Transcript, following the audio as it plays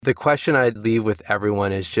The question I'd leave with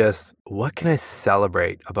everyone is just, what can I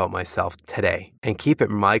celebrate about myself today? And keep it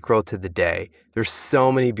micro to the day. There's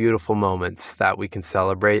so many beautiful moments that we can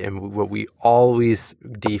celebrate, and what we always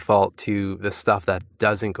default to the stuff that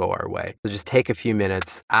doesn't go our way. So just take a few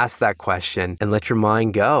minutes, ask that question, and let your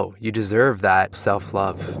mind go. You deserve that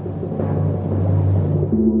self-love.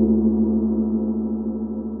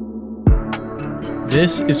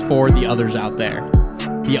 This is for the others out there.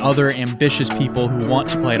 The other ambitious people who want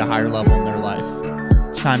to play at a higher level in their life.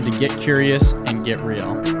 It's time to get curious and get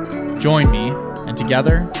real. Join me, and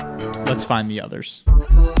together, let's find the others.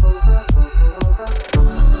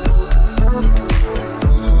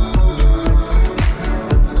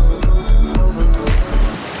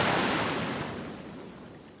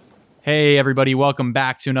 Hey everybody, welcome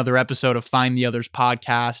back to another episode of Find the Others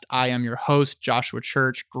podcast. I am your host, Joshua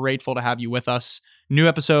Church. Grateful to have you with us. New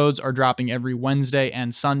episodes are dropping every Wednesday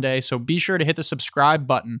and Sunday, so be sure to hit the subscribe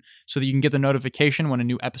button so that you can get the notification when a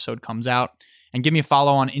new episode comes out. And give me a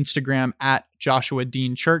follow on Instagram at Joshua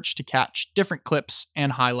Dean Church to catch different clips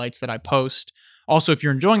and highlights that I post. Also, if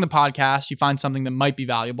you're enjoying the podcast, you find something that might be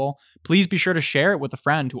valuable, please be sure to share it with a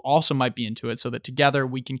friend who also might be into it so that together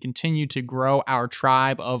we can continue to grow our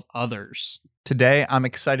tribe of others. Today, I'm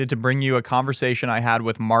excited to bring you a conversation I had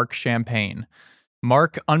with Mark Champagne.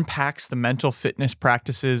 Mark unpacks the mental fitness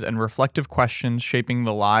practices and reflective questions shaping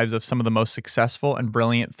the lives of some of the most successful and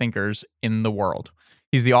brilliant thinkers in the world.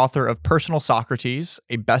 He's the author of Personal Socrates,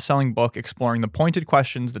 a best-selling book exploring the pointed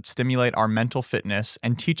questions that stimulate our mental fitness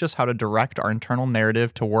and teach us how to direct our internal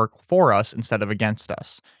narrative to work for us instead of against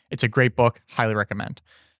us. It's a great book, highly recommend.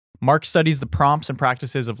 Mark studies the prompts and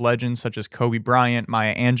practices of legends such as Kobe Bryant,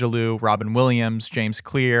 Maya Angelou, Robin Williams, James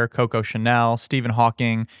Clear, Coco Chanel, Stephen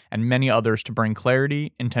Hawking, and many others to bring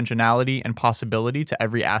clarity, intentionality, and possibility to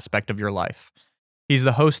every aspect of your life. He's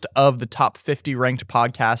the host of the top 50 ranked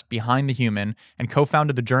podcast Behind the Human and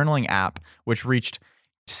co-founded the journaling app, which reached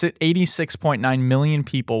 86.9 million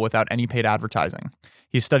people without any paid advertising.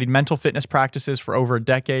 He's studied mental fitness practices for over a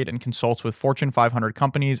decade and consults with Fortune 500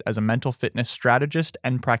 companies as a mental fitness strategist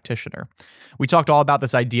and practitioner. We talked all about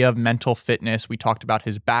this idea of mental fitness. We talked about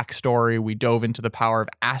his backstory. We dove into the power of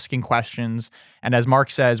asking questions. And as Mark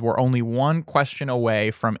says, we're only one question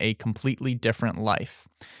away from a completely different life.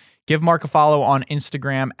 Give Mark a follow on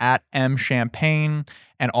Instagram at mchampagne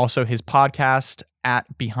and also his podcast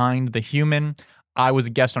at Behind the Human. I was a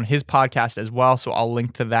guest on his podcast as well, so I'll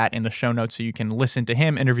link to that in the show notes so you can listen to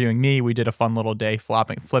him interviewing me. We did a fun little day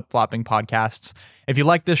flip-flopping podcasts. If you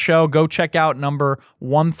like this show, go check out number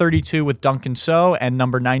 132 with Duncan So and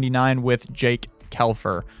number 99 with Jake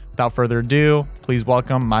Kelfer. Without further ado, please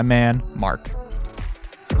welcome my man, Mark.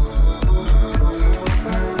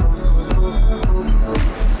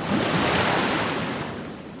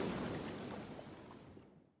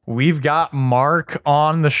 We've got Mark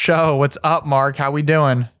on the show. What's up, Mark? How we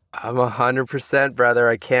doing? I'm 100%, brother.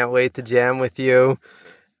 I can't wait to jam with you.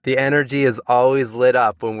 The energy is always lit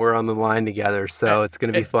up when we're on the line together, so it's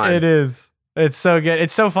going to be fun. It is. It's so good.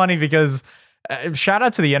 It's so funny because shout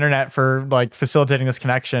out to the internet for like facilitating this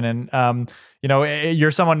connection. And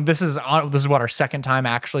you're someone. This is what our second time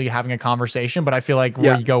actually having a conversation. But I feel like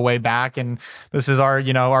we go way back, and this is our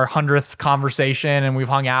 100th conversation, and we've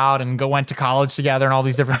hung out and went to college together and all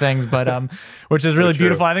these different things. But which is really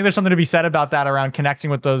beautiful. I think there's something to be said about that around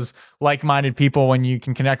connecting with those like-minded people when you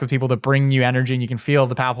can connect with people that bring you energy and you can feel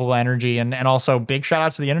the palpable energy. And also big shout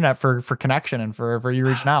out to the internet for connection and for you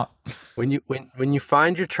reaching out. When you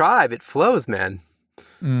find your tribe, it flows, man.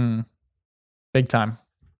 Big time.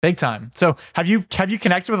 Big time. So have you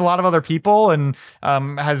connected with a lot of other people, and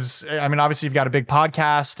obviously you've got a big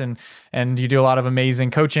podcast and you do a lot of amazing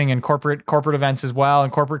coaching and corporate events as well,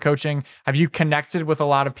 and corporate coaching. Have you connected with a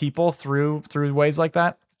lot of people through ways like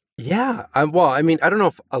that? Yeah. I don't know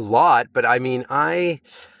if a lot, but I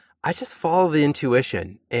just follow the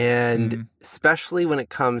intuition, and especially when it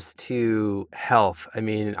comes to health.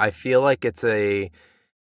 I feel like we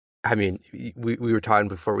were talking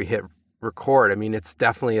before we hit record. It's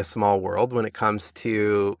definitely a small world when it comes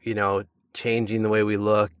to, changing the way we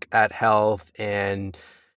look at health and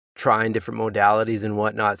trying different modalities and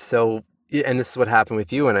whatnot. So, and this is what happened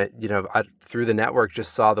with you. And I through the network,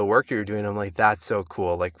 just saw the work you were doing. I'm like, that's so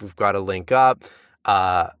cool. Like, we've got to link up.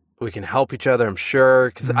 We can help each other, I'm sure.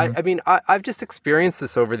 Because I've just experienced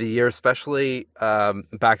this over the years, especially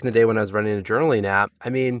back in the day when I was running a journaling app.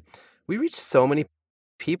 We reached so many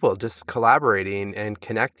people just collaborating and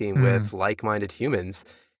connecting with like-minded humans,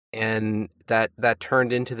 and that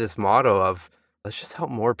turned into this motto of let's just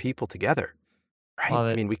help more people together,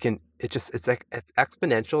 right? We can. It's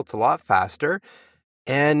exponential. It's a lot faster,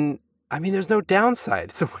 and I mean, there's no downside.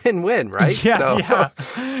 It's a win-win, right? Yeah, yeah.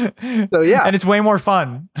 So yeah. And it's way more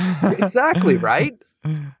fun. Exactly, right?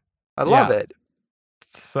 I love Yeah. it.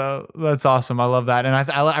 So that's awesome. I love that, and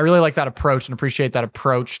I really like that approach and appreciate that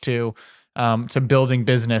approach to building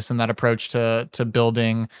business, and that approach to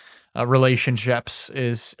building relationships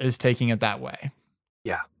is taking it that way.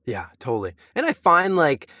 Yeah, yeah, totally. And I find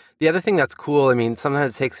like the other thing that's cool, I mean,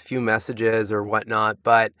 sometimes it takes a few messages or whatnot,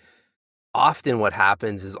 but often what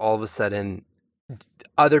happens is all of a sudden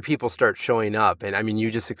other people start showing up. And I mean,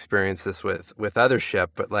 you just experienced this with other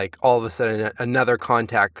ship, but like all of a sudden another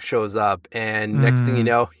contact shows up, and next thing you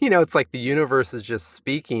know, it's like the universe is just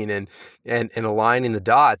speaking and aligning the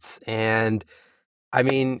dots. And I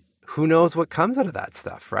mean, who knows what comes out of that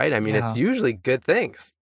stuff, right? I mean, it's Yeah. usually good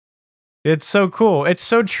things. It's so cool. It's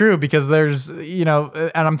so true because there's,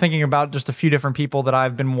 and I'm thinking about just a few different people that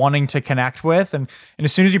I've been wanting to connect with. And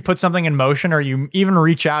as soon as you put something in motion, or you even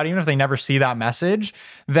reach out, even if they never see that message,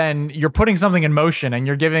 then you're putting something in motion and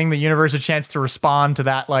you're giving the universe a chance to respond to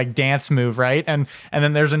that like dance move, right? And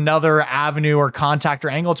then there's another avenue or contact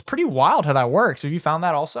or angle. It's pretty wild how that works. Have you found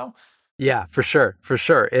that also? Yeah, for sure. For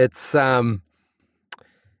sure. It's I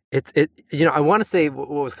want to say what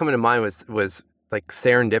was coming to mind was like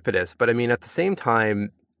serendipitous, but I mean at the same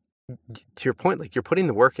time, to your point, like you're putting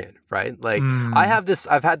the work in, right? Like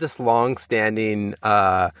I've had this long standing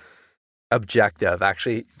objective.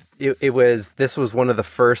 Actually, this was one of the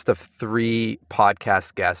first of 3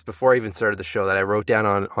 podcast guests before I even started the show that I wrote down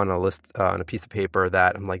on a list, on a piece of paper,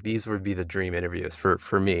 that I'm like, these would be the dream interviews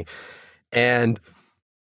for me. And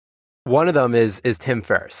one of them is Tim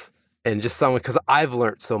Ferriss, and just someone, because I've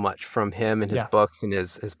learned so much from him and his books and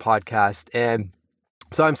his podcast. And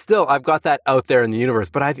so I've got that out there in the universe,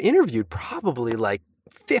 but I've interviewed probably like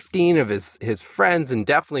 15 of his friends, and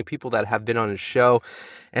definitely people that have been on his show.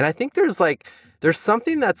 And I think there's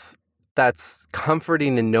something that's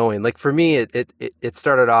comforting in knowing, like for me, it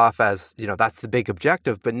started off as, that's the big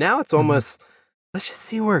objective, but now it's almost, let's just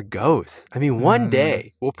see where it goes. I mean, one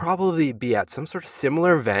day we'll probably be at some sort of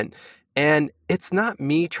similar event, and it's not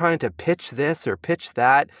me trying to pitch this or pitch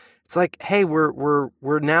that. It's like, hey, we're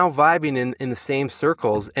now vibing in the same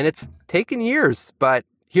circles, and it's taken years, but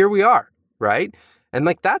here we are, right? And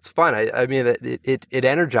like that's fun. I mean, it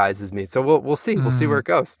energizes me. So we'll see. We'll see where it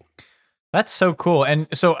goes. That's so cool. And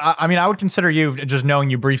so, I mean, I would consider you, just knowing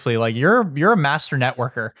you briefly, like you're a master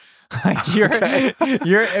networker. Like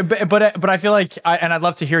but I feel like, and I'd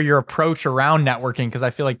love to hear your approach around networking, because I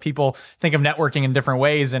feel like people think of networking in different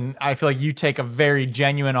ways, and I feel like you take a very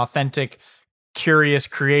genuine, authentic, curious,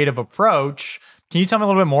 creative approach. Can you tell me a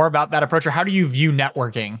little bit more about that approach, or how do you view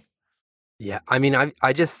networking? Yeah, I mean,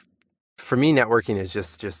 for me, networking is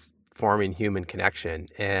just forming human connection,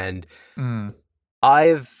 and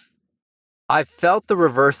I've felt the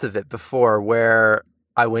reverse of it before, where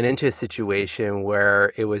I went into a situation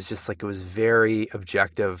where it was just like, it was very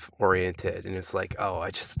objective oriented, and it's like, oh,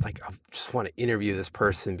 I just want to interview this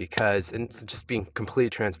person because, and just being completely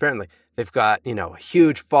transparent, like they've got, a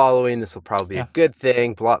huge following, this will probably be a good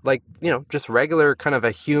thing, blah, like, just regular kind of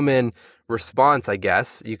a human response, I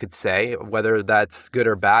guess you could say, whether that's good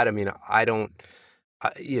or bad. I mean, I don't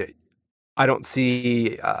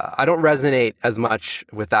resonate as much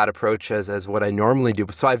with that approach as what I normally do.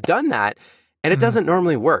 So I've done that, and it doesn't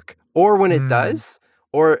normally work. Or when it does,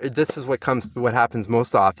 or this is what happens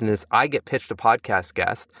most often, is I get pitched a podcast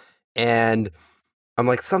guest, and I'm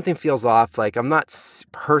like, something feels off. Like I'm not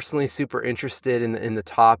personally super interested in the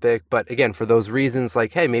topic, but again, for those reasons,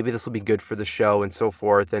 like, hey, maybe this will be good for the show and so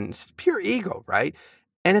forth. And it's pure ego, right?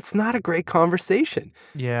 And it's not a great conversation.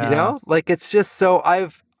 Yeah. Like it's just, so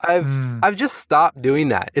I've just stopped doing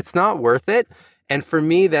that. It's not worth it. And for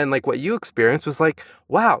me, then, like what you experienced was like,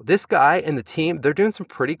 wow, this guy and the team, they're doing some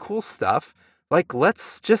pretty cool stuff. Like,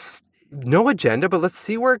 let's just, no agenda, but let's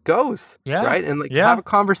see where it goes. Yeah. Right. And like have a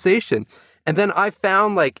conversation. And then I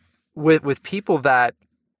found like with people that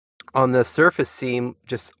on the surface seem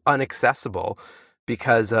just inaccessible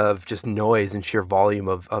because of just noise and sheer volume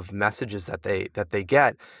of messages that they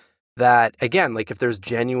get, that again, like if there's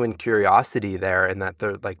genuine curiosity there, and that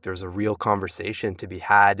there's a real conversation to be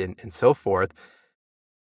had and so forth,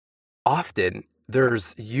 often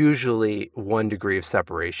there's usually 1 degree of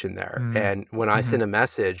separation there. And when I send a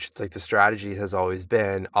message, it's like the strategy has always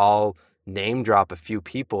been, I'll name drop a few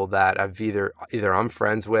people that I've either I'm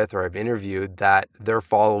friends with or I've interviewed, that they're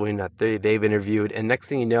following, that they've interviewed. And next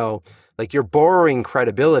thing you know, like you're borrowing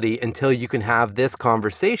credibility until you can have this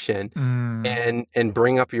conversation and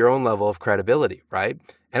bring up your own level of credibility, right?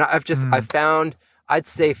 And I've found, I'd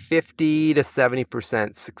say 50 to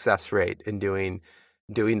 70% success rate in doing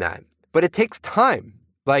that. But it takes time.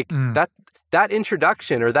 Like Mm, that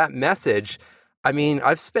introduction or that message, I mean,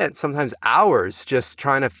 I've spent sometimes hours just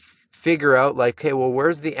trying to figure out like, okay, well,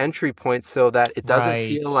 where's the entry point so that it doesn't right.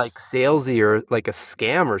 feel like salesy or like a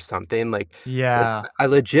scam or something. Like, Yeah. I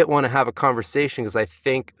legit want to have a conversation because I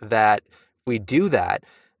think that if we do that,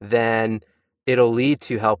 then it'll lead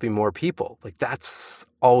to helping more people. Like that's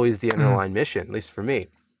always the Mm. underlying mission, at least for me.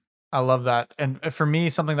 I love that. And for me,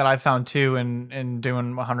 something that I found too in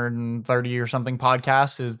doing 130 or something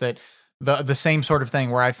podcasts is that the same sort of thing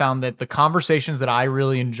where I found that the conversations that I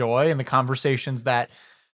really enjoy and the conversations that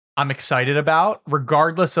I'm excited about,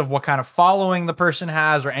 regardless of what kind of following the person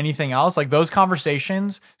has or anything else, like those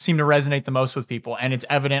conversations seem to resonate the most with people. And it's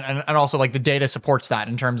evident. And also like the data supports that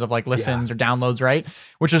in terms of like Yeah, listens or downloads, right?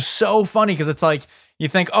 Which is so funny because it's like, you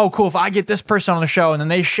think, oh, cool, if I get this person on the show and then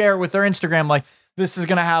they share it with their Instagram, like this is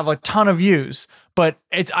going to have a ton of views. But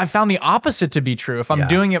I found the opposite to be true. If I'm yeah,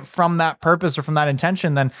 doing it from that purpose or from that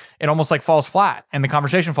intention, then it almost like falls flat and the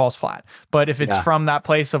conversation falls flat. But if it's yeah, from that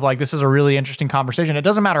place of like, this is a really interesting conversation, it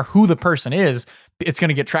doesn't matter who the person is, it's going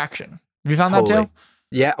to get traction. Have you found that too? totally.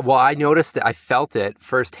 Yeah, well, I noticed it. I felt it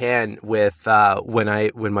firsthand with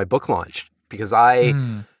when my book launched because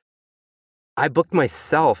Mm. I booked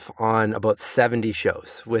myself on about 70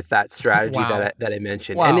 shows with that strategy that Wow. I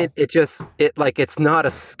mentioned. And Wow. it like it's not a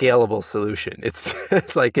scalable solution. It's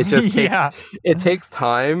it's like Yeah. it takes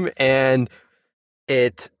time and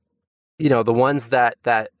it the ones that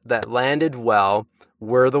landed well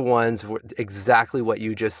were the ones exactly what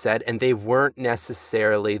you just said and they weren't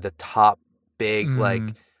necessarily the top big like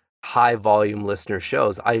Mm. high volume listener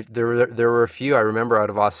shows. There were a few I remember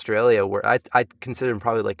out of Australia where I consider them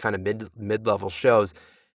probably like kind of mid-level shows.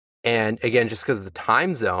 And again, just because of the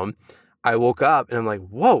time zone, I woke up and I'm like,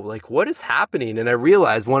 whoa, like what is happening? And I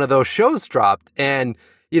realized one of those shows dropped. And,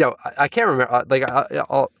 I can't remember, like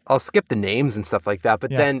I'll skip the names and stuff like that.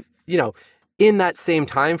 But Yeah. then, in that same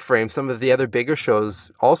time frame, some of the other bigger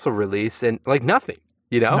shows also released and like nothing,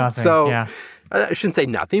 Nothing. So Yeah. I shouldn't say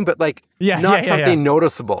nothing, but like Yeah. Yeah. not Yeah. Yeah. something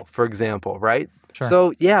noticeable, for example, right? Sure.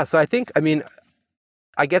 So yeah, so I think, I mean,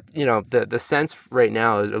 I get, the sense right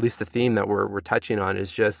now, at least the theme that we're touching on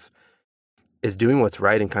is doing what's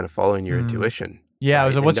right and kind of following your Mm. intuition, Yeah.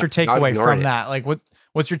 right? So And what's your not takeaway ignoring from it. that? Like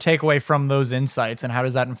what's your takeaway from those insights and how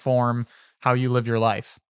does that inform how you live your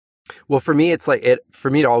life? Well, for me, it's like it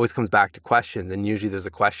always comes back to questions. And usually there's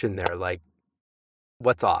a question there, like,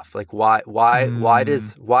 what's off? Like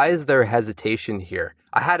Mm. why is there hesitation here?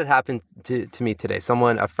 I had it happen to me today.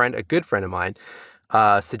 A good friend of mine,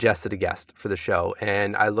 suggested a guest for the show.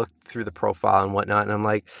 And I looked through the profile and whatnot, and I'm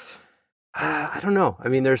like, I don't know. I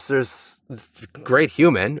mean, there's this great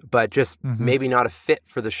human, but just Mhm. maybe not a fit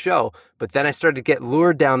for the show. But then I started to get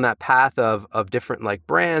lured down that path of different like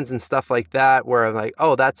brands and stuff like that, where I'm like,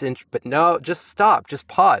 oh, but no, just stop, just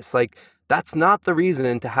pause. Like that's not the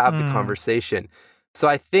reason to have the Mm. conversation. So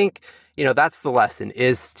I think that's the lesson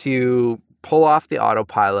is to pull off the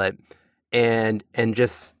autopilot and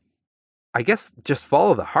just I guess just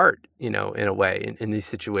follow the heart, in a way in these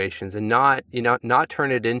situations and not turn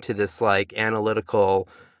it into this like analytical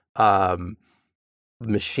um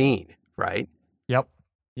machine, right? Yep.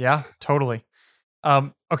 Yeah, totally.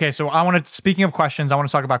 Okay, so speaking of questions, I want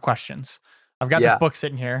to talk about questions. I've got this Yeah. book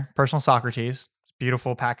sitting here, Personal Socrates. It's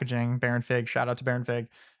beautiful packaging, Baron Fig. Shout out to Baron Fig.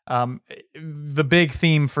 The big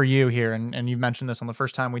theme for you here, and you mentioned this on the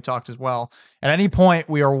first time we talked as well. At any point,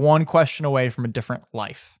 we are one question away from a different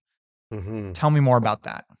life. hmm Tell me more about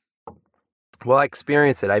that. Well, I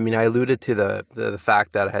experienced it. I mean, I alluded to the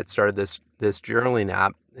fact that I had started this journaling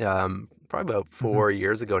app probably about Hmm. 4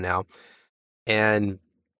 years ago now. And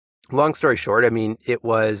long story short, I mean, it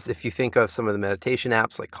was if you think of some of the meditation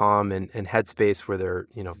apps like Calm and Headspace, where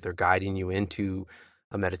they're guiding you into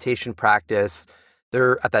a meditation practice.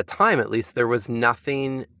 There at that time, at least, there was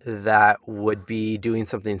nothing that would be doing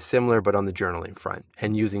something similar, but on the journaling front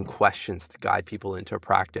and using questions to guide people into a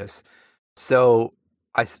practice. So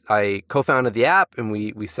I co-founded the app and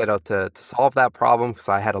we set out to solve that problem because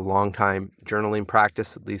I had a long time journaling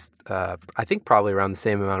practice, at least I think probably around the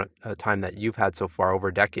same amount of time that you've had so far, over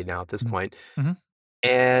a decade now at this point. Mm-hmm.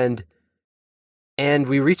 And and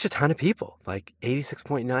we reached a ton of people, like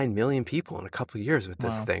 86.9 million people in a couple of years with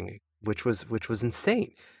this Wow. thing, which was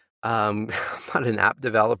insane. I'm not an app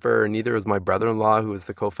developer, and neither was my brother-in-law, who was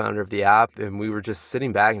the co-founder of the app. And we were just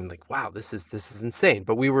sitting back and like, wow, this is insane.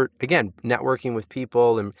 But we were again networking with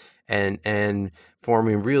people and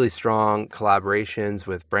forming really strong collaborations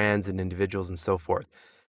with brands and individuals and so forth.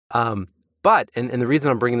 Um, but the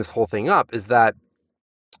reason I'm bringing this whole thing up is that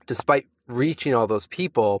despite reaching all those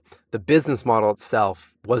people, the business model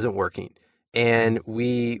itself wasn't working. And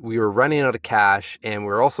we were running out of cash, and we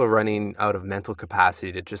were also running out of mental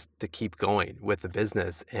capacity to keep going with the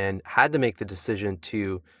business, and had to make the decision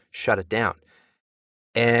to shut it down.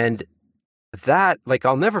 And that, like,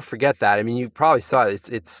 I'll never forget that. I mean, you probably saw it.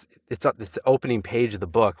 It's up this opening page of the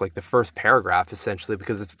book, like the first paragraph, essentially,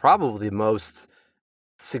 because it's probably the most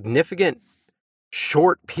significant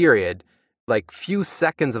short period, like few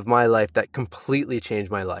seconds of my life that completely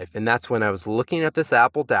changed my life. And that's when I was looking at this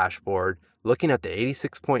Apple dashboard, looking at the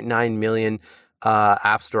 86.9 million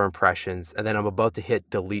App Store impressions, and then I'm about to hit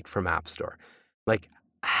delete from App Store. Like,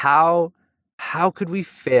 how could we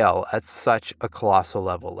fail at such a colossal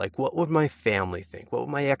level? Like, what would my family think? What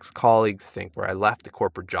would my ex-colleagues think, where I left a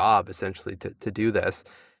corporate job essentially to do this?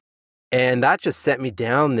 And that just sent me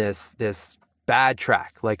down this bad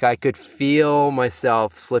track. Like, I could feel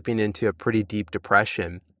myself slipping into a pretty deep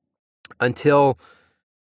depression until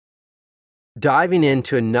diving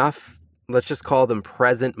into enough, let's just call them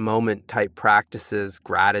present moment type practices,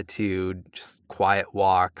 gratitude, just quiet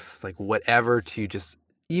walks, like whatever, to just,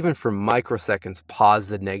 even for microseconds, pause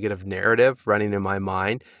the negative narrative running in my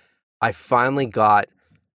mind. I finally got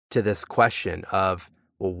to this question of,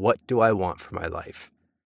 well, what do I want for my life?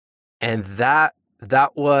 And that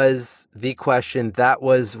was the question. That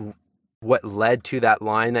was what led to that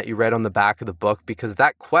line that you read on the back of the book, because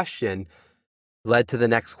that question led to the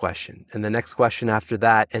next question and the next question after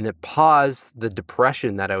that. And it paused the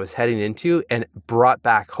depression that I was heading into, and brought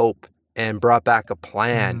back hope and brought back a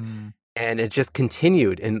plan. And it just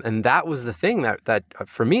continued. And that was the thing that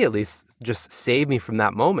for me, at least, just saved me from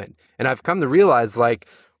that moment. And I've come to realize, like,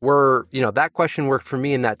 that question worked for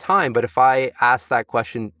me in that time. But if I ask that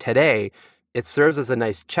question today, it serves as a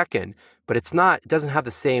nice check-in, but it doesn't have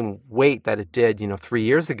the same weight that it did, 3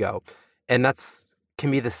 years ago. And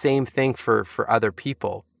can be the same thing for other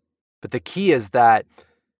people. But the key is that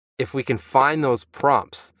if we can find those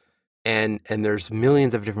prompts, and there's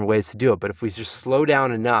millions of different ways to do it, but if we just slow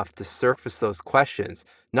down enough to surface those questions,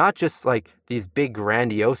 not just like these big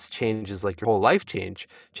grandiose changes, like your whole life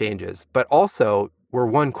changes, but also we're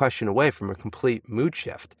one question away from a complete mood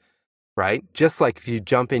shift, right? Just like if you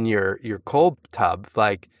jump in your cold tub,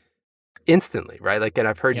 like, instantly, right? Like, and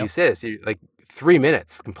I've heard you say this, like 3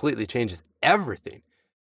 minutes completely changes everything.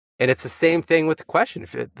 And it's the same thing with the question.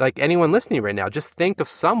 Like, anyone listening right now, just think of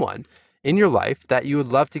someone in your life that you would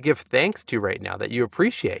love to give thanks to right now, that you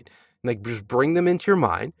appreciate. Like, just bring them into your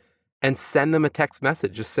mind and send them a text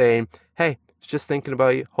message just saying, hey, just thinking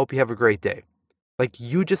about you. Hope you have a great day. Like,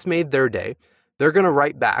 you just made their day. They're going to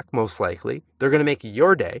write back, most likely. They're going to make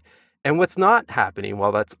your day. And what's not happening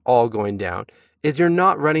while that's all going down is you're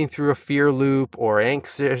not running through a fear loop or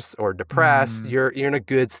anxious or depressed. You're in a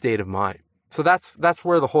good state of mind. So that's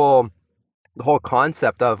where the whole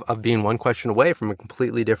concept of being one question away from a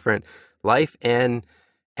completely different life and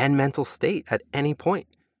mental state at any point.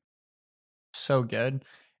 So good.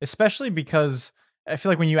 Especially because I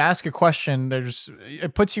feel like when you ask a question,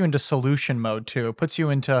 it puts you into solution mode too. It puts you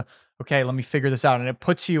into, okay, let me figure this out. And it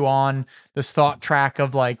puts you on this thought track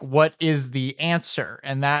of like, what is the answer?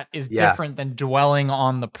 And that is different than dwelling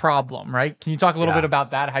on the problem, right? Can you talk a little bit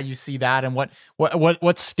about that, how you see that, and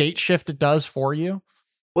what state shift it does for you?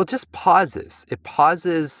 Well, it just pauses. It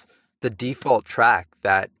pauses the default track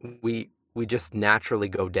that we just naturally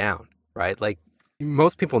go down, right? Like,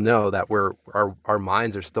 most people know that our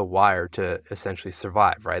minds are still wired to essentially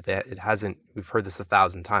survive, right? We've heard this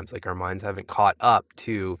 1,000 times, like, our minds haven't caught up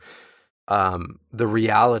to the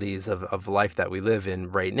realities of life that we live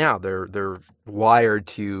in right now. They're wired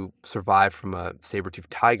to survive from a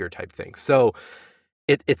saber-toothed tiger type thing. So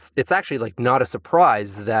it's actually, like, not a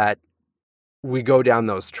surprise that we go down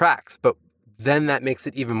those tracks. But then that makes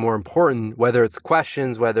it even more important, whether it's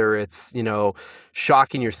questions, whether it's,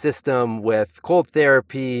 shocking your system with cold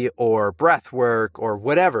therapy or breath work or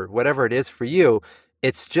whatever it is for you.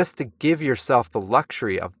 It's just to give yourself the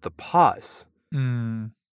luxury of the pause.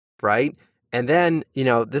 Right. And then,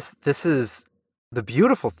 this is the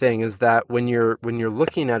beautiful thing, is that when you're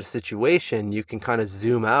looking at a situation, you can kind of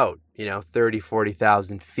zoom out, 30,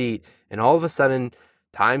 40,000 feet, and all of a sudden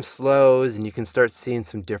time slows and you can start seeing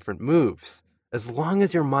some different moves. As long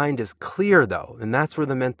as your mind is clear, though, and that's where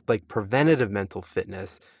preventative mental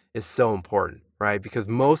fitness is so important, right? Because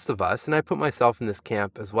most of us, and I put myself in this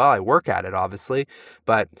camp as well, I work at it, obviously,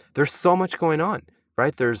 but there's so much going on,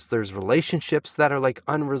 right? There's relationships that are like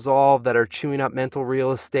unresolved, that are chewing up mental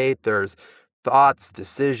real estate. There's thoughts,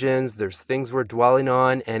 decisions, there's things we're dwelling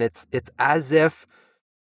on, and it's as if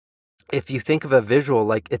if you think of a visual,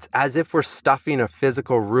 like it's as if we're stuffing a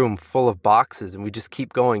physical room full of boxes and we just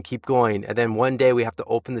keep going, keep going. And then one day we have to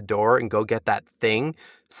open the door and go get that thing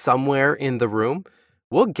somewhere in the room.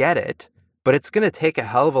 We'll get it, but it's going to take a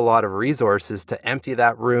hell of a lot of resources to empty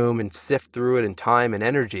that room and sift through it in time and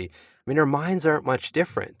energy. I mean, our minds aren't much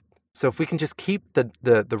different. So if we can just keep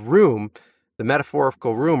the room, the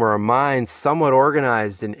metaphorical room, or our minds somewhat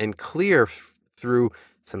organized and clear through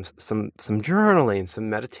some journaling, some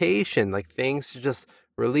meditation, like things to just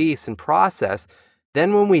release and process,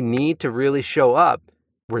 then when we need to really show up,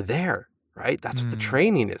 we're there, right? That's what the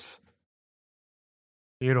training is.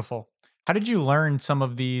 Beautiful. How did you learn some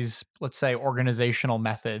of these, let's say, organizational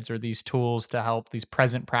methods or these tools to help these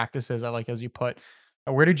present practices? I like, as you put,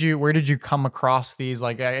 where did you come across these?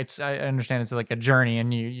 Like, I understand it's like a journey,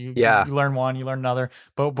 and you Yeah. learn one, you learn another,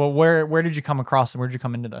 but where did you come across them? Where did you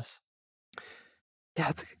come into this? Yeah,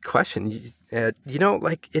 that's a good question.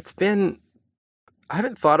 Like I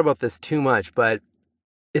haven't thought about this too much, but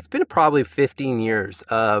it's been probably 15 years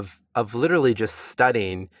of literally just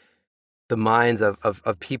studying the minds of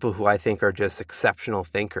people who I think are just exceptional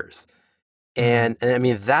thinkers. Mm, And I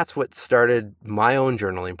mean, that's what started my own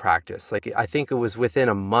journaling practice. Like, I think it was within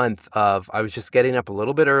a month of, I was just getting up a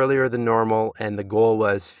little bit earlier than normal. And the goal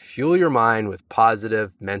was fuel your mind with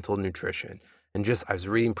positive mental nutrition. And just, I was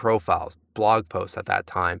reading profiles, blog posts at that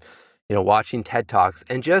time, watching TED Talks.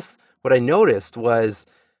 And just what I noticed was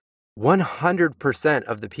 100%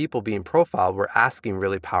 of the people being profiled were asking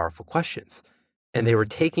really powerful questions. And they were mm,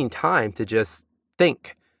 taking time to just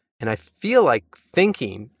think. And I feel like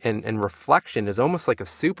thinking and reflection is almost like a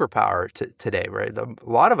superpower today, right? A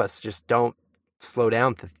lot of us just don't slow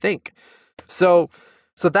down to think. So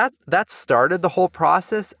that started the whole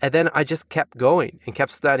process. And then I just kept going and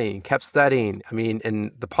kept studying, kept studying. I mean,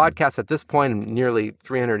 and the podcast at this point, I'm nearly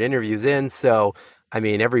 300 interviews in. So, I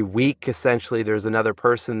mean, every week, essentially, there's another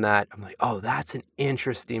person that I'm like, oh, that's an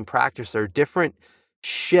interesting practice or different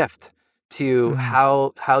shift to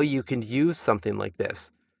mm. how you can use something like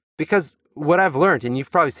this. Because what I've learned, and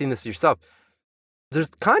you've probably seen this yourself,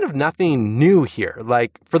 there's kind of nothing new here.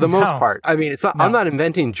 Like, for the most No, part, I mean, I'm no. not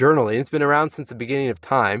inventing journaling. It's been around since the beginning of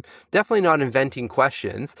time. Definitely not inventing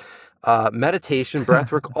questions. Meditation,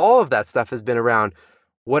 breath work, all of that stuff has been around.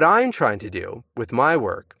 What I'm trying to do with my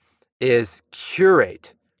work is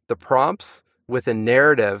curate the prompts with a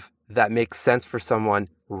narrative that makes sense for someone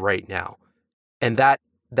right now. And that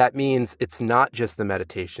means it's not just the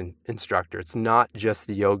meditation instructor. It's not just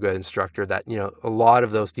the yoga instructor that, a lot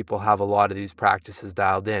of those people have a lot of these practices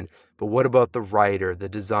dialed in. But what about the writer, the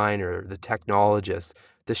designer, the technologist,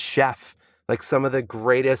 the chef? Like, some of the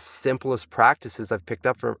greatest, simplest practices I've picked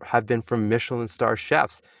up have been from Michelin star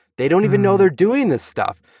chefs. They don't even know Mm, they're doing this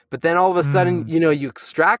stuff. But then all of a sudden, mm, you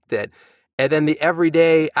extract it. And then the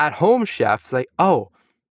everyday at home chef's like, oh,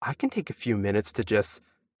 I can take a few minutes to just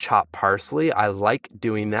chop parsley. I like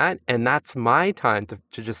doing that. And that's my time to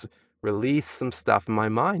just release some stuff in my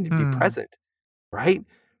mind and be mm, present. Right?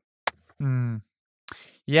 mm.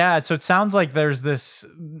 Yeah, so it sounds like there's this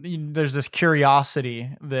curiosity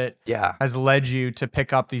that Yeah. has led you to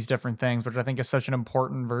pick up these different things, which I think is such an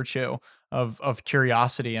important virtue of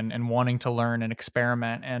curiosity and wanting to learn and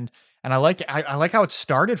experiment. And I like how it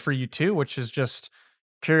started for you too, which is just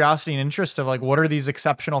curiosity and interest of like, what are these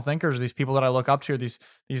exceptional thinkers, these people that I look up to, these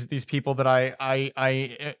people that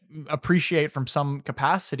I appreciate from some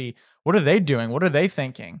capacity. What are they doing? What are they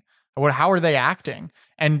thinking? How are they acting?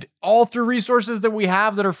 And all through resources that we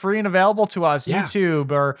have that are free and available to us, Yeah.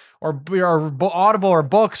 YouTube or Audible or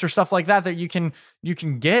books or stuff like that you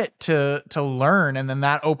can get to learn, and then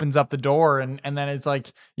that opens up the door, and then it's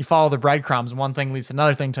like you follow the breadcrumbs, and one thing leads to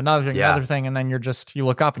another thing, Yeah. another thing, and then you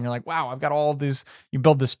look up and you're like, wow, I've got all these. You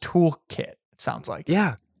build this toolkit. It sounds like.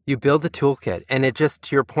 Yeah. You build the toolkit and it just,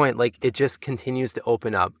 to your point, like, it just continues to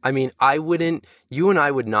open up. I mean, you and I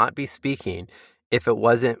would not be speaking if it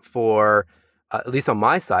wasn't for, at least on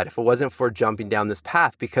my side, if it wasn't for jumping down this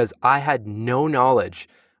path, because I had no knowledge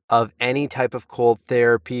of any type of cold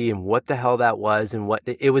therapy and what the hell that was. And what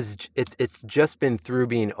it was, it's just been through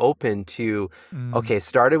being open to, Mm, okay,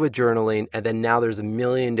 started with journaling. And then now there's a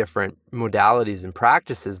million different modalities and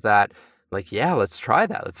practices that, like, yeah, let's try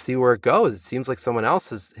that. Let's see where it goes. It seems like someone else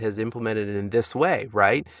has implemented it in this way,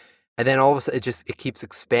 right? And then all of a sudden it keeps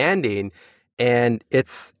expanding, and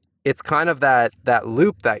it's kind of that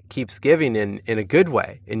loop that keeps giving in a good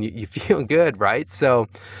way, and you feel good, right? So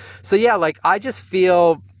yeah, like, I just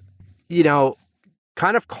feel, you know,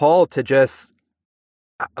 kind of called to just,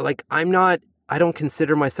 like, I don't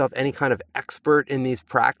consider myself any kind of expert in these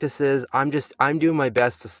practices. I'm doing my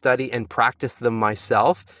best to study and practice them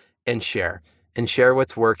myself and share. and share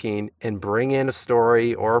what's working and bring in a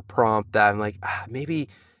story or a prompt that I'm like, maybe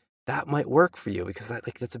that might work for you because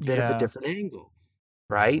that's a bit of a Yeah. different angle,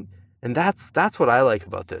 right? And that's what I like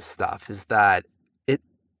about this stuff is that it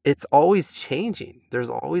it's always changing. There's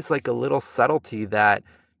always like a little subtlety that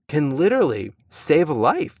can literally save a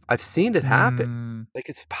life. I've seen it happen. Mm, Like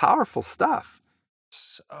it's powerful stuff.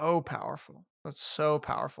 so powerful. That's so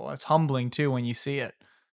powerful. It's humbling too when you see it.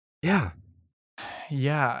 Yeah.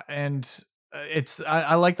 Yeah, and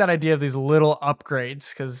I like that idea of these little upgrades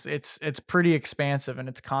because it's pretty expansive and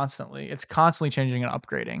it's constantly changing and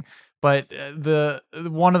upgrading. But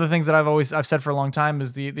one of the things that I've said for a long time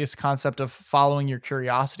is this concept of following your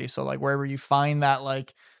curiosity. So like wherever you find that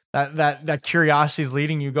like that curiosity is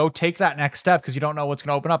leading you, go take that next step because you don't know what's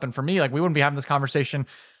going to open up. And for me, like we wouldn't be having this conversation.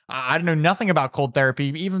 I knew nothing about cold therapy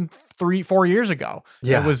even 3-4 years ago. It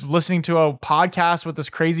Yeah. was listening to a podcast with this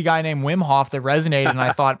crazy guy named Wim Hof that resonated. And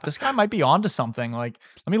I thought, this guy might be onto something. Like,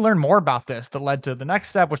 let me learn more about this. That led to the next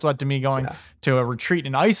step, which led to me going Yeah. to a retreat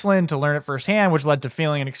in Iceland to learn it firsthand, which led to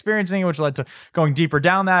feeling and experiencing it, which led to going deeper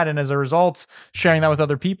down that. And as a result, sharing that with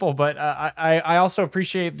other people. But I also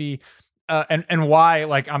appreciate and why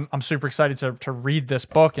like I'm super excited to read this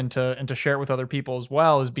book and to share it with other people as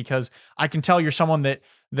well is because I can tell you're someone that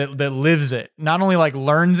lives it, not only like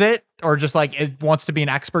learns it or just like it wants to be an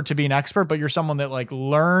expert, but you're someone that like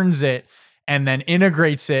learns it and then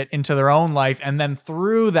integrates it into their own life and then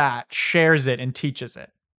through that shares it and teaches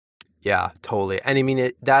it. Yeah, totally. And I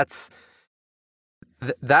mean, that's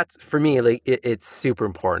for me, like it's super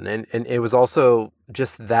important. And it was also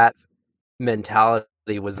just that mentality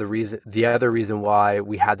was the other reason why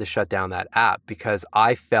we had to shut down that app, because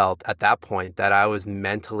I felt at that point that I was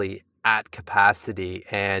mentally at capacity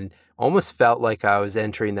and almost felt like I was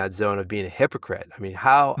entering that zone of being a hypocrite. I mean,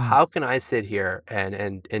 Mm. how can I sit here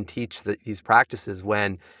and teach these practices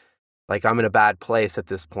when like I'm in a bad place at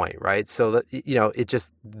this point, right? So that it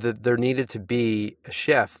just there needed to be a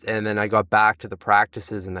shift, and then I got back to the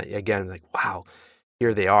practices, and again, like wow,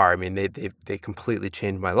 here they are. I mean, they completely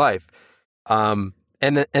changed my life. And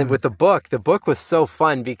Mm. with the book was so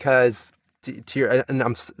fun because to your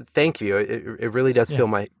and thank you. It really does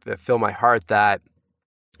Yeah. fill my heart that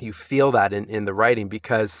you feel that in the writing,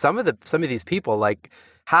 because some of these people, like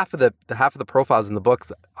half of the profiles in the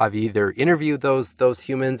books, I've either interviewed those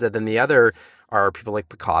humans, and then the other are people like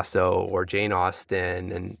Picasso or Jane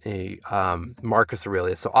Austen and Marcus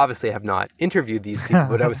Aurelius. So obviously I have not interviewed these people,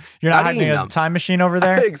 but I was You're not hiding studying a them. time machine over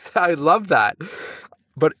there? I love that.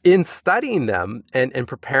 But in studying them and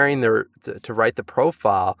preparing to write the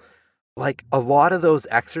profile, like a lot of those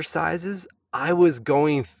exercises, I was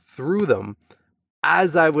going through them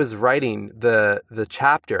as I was writing the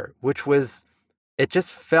chapter, which was it just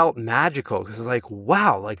felt magical because it's like,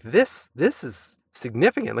 wow, like this is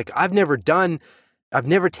significant. Like I've never taken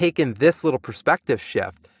this little perspective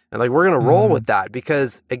shift. And like we're gonna roll Mm. with that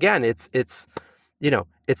because again, it's it's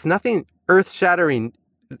nothing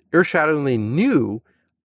earth-shatteringly new,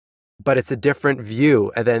 but it's a different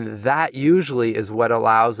view. And then that usually is what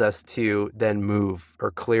allows us to then move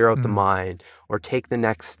or clear out the Mm. mind or take the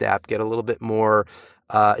next step, get a little bit more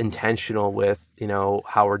intentional with,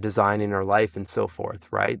 how we're designing our life and so forth.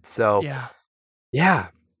 Right. So, Yeah. yeah,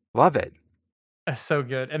 love it. That's so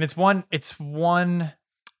good. And it's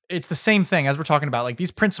the same thing as we're talking about. Like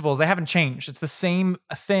these principles, they haven't changed. It's the same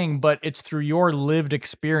thing, but it's through your lived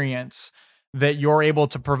experience that you're able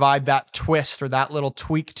to provide that twist or that little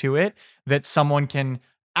tweak to it that someone can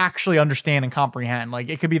actually understand and comprehend. Like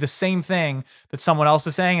it could be the same thing that someone else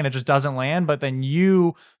is saying and it just doesn't land, but then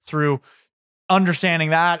you through understanding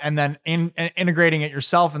that and then integrating it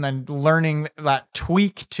yourself and then learning that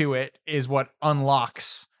tweak to it is what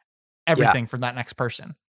unlocks Yeah. everything for that next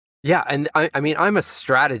person. Yeah, and I mean, I'm a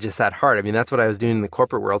strategist at heart. I mean, that's what I was doing in the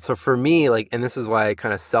corporate world. So for me, like, and this is why I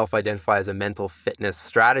kind of self-identify as a mental fitness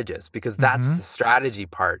strategist, because that's Mhm. the strategy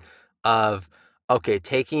part of, okay,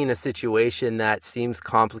 taking a situation that seems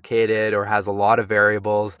complicated or has a lot of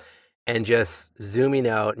variables and just zooming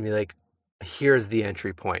out and be like, here's the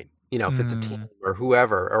entry point. If it's a team Mm. or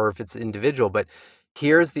whoever, or if it's individual, but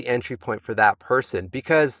here's the entry point for that person.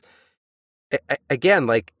 Because again,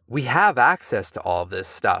 like we have access to all of this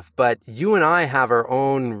stuff, but you and I have our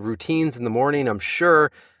own routines in the morning. I'm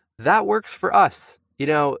sure that works for us.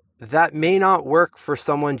 That may not work for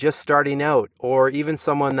someone just starting out or even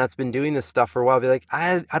someone that's been doing this stuff for a while. Be like,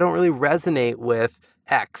 I don't really resonate with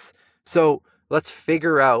X. So let's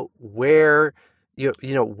figure out where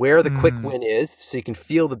where the quick Mm. win is so you can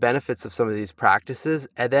feel the benefits of some of these practices,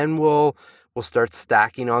 and then we'll start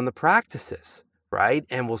stacking on the practices, right?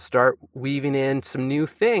 And we'll start weaving in some new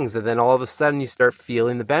things. And then all of a sudden you start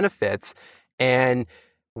feeling the benefits And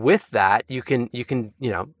with that, you can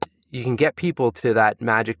get people to that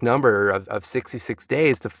magic number of 66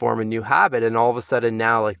 days to form a new habit. And all of a sudden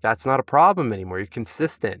now, like, that's not a problem anymore. You're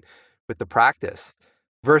consistent with the practice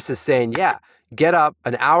versus saying, yeah, get up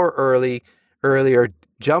an hour earlier,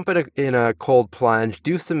 jump in a cold plunge,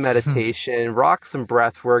 do some meditation, rock some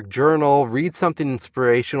breath work, journal, read something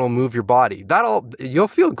inspirational, move your body. You'll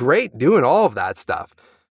feel great doing all of that stuff.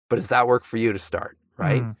 But does that work for you to start,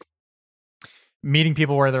 right? Meeting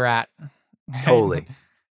people where they're at. Totally.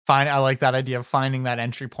 I like that idea of finding that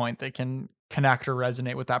entry point that can connect or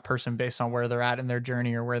resonate with that person based on where they're at in their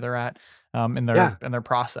journey or where they're at in their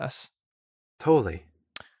process. Totally.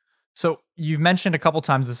 So you've mentioned a couple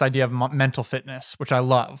times this idea of mental fitness, which I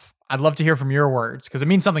love. I'd love to hear from your words because it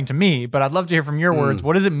means something to me, but I'd love to hear from your words.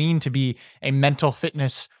 What does it mean to be a mental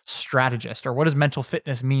fitness strategist, or what does mental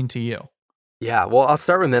fitness mean to you? Yeah, well, I'll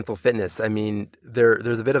start with mental fitness. I mean,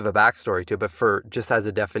 there's a bit of a backstory to it, but for just as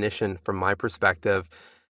a definition from my perspective,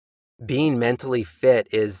 being mentally fit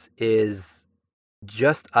is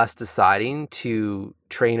just us deciding to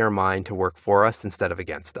train our mind to work for us instead of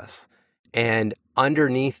against us. And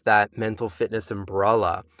underneath that mental fitness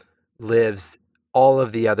umbrella lives all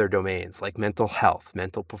of the other domains like mental health,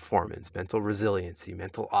 mental performance, mental resiliency,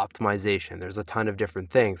 mental optimization. There's a ton of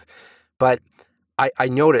different things. But I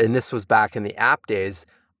noted, and this was back in the app days,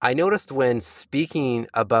 I noticed when speaking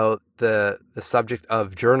about the subject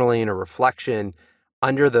of journaling or reflection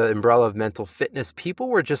under the umbrella of mental fitness, people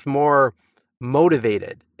were just more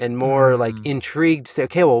motivated and more like intrigued to say,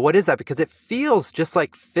 okay, well, what is that? Because it feels just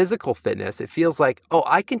like physical fitness. It feels like, oh,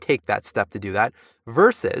 I can take that step to do that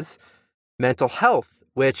versus mental health,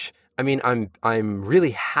 which I mean, I'm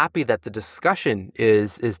really happy that the discussion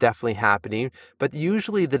is definitely happening, but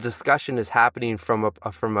usually the discussion is happening from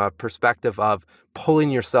a perspective of pulling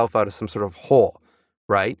yourself out of some sort of hole,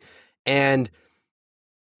 right? And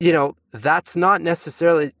that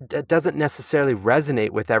doesn't necessarily resonate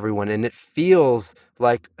with everyone, and it feels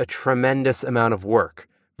like a tremendous amount of work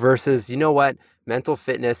versus, you know what, mental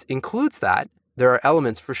fitness includes that. There are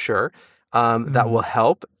elements for sure that will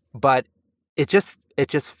help, but it just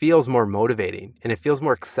feels more motivating and it feels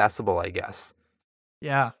more accessible, I guess.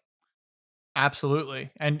 Yeah, absolutely.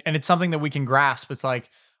 And it's something that we can grasp. It's like,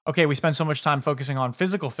 okay, we spend so much time focusing on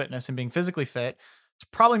physical fitness and being physically fit. It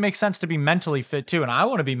probably makes sense to be mentally fit too. And I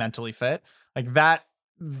want to be mentally fit. Like that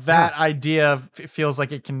idea feels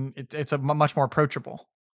like it's much more approachable.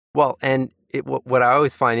 Well, and what I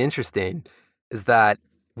always find interesting is that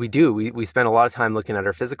we spend a lot of time looking at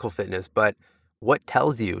our physical fitness, but what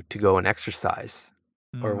tells you to go and exercise?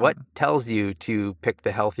 Or what tells you to pick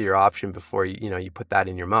the healthier option before you put that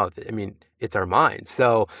in your mouth? I mean, it's our mind.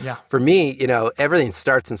 So for me, everything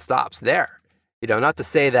starts and stops there. Not to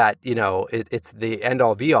say that, it's the end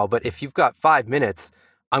all be all, but if you've got 5 minutes,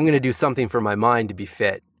 I'm going to do something for my mind to be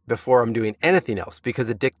fit before I'm doing anything else because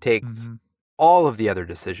it dictates all of the other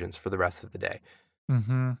decisions for the rest of the day.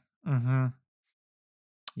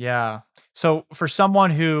 Yeah. So for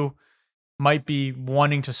someone who might be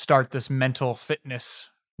wanting to start this mental fitness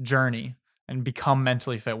journey and become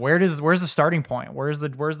mentally fit, where's the starting point? Where's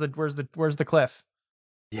the cliff?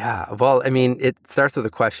 Yeah, well, I mean, it starts with a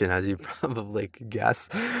question, as you probably could guess.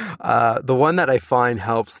 The one that I find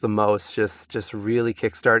helps the most, just really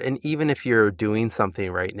kickstart. And even if you're doing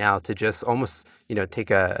something right now, to just almost, take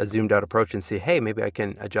a zoomed out approach and say, hey, maybe I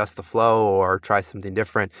can adjust the flow or try something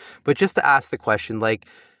different. But just to ask the question, like,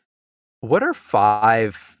 what are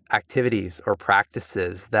 5 activities or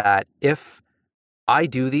practices that if I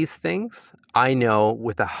do these things, I know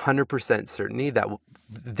with 100% certainty that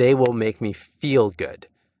they will make me feel good,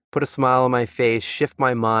 put a smile on my face, shift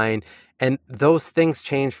my mind, and those things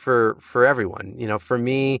change for everyone. For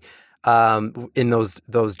me, in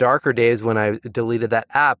those darker days when I deleted that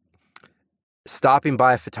app, stopping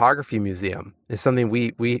by a photography museum is something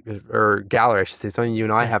we or gallery, I should say, something you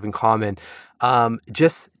and I have in common.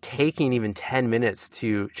 Just taking even 10 minutes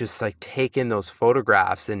to just like take in those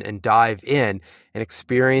photographs and dive in and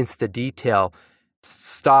experience the detail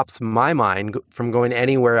stops my mind from going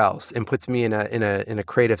anywhere else and puts me in a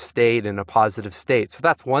creative state, in a positive state. So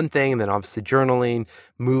that's one thing. And then obviously journaling,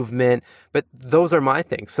 movement, but those are my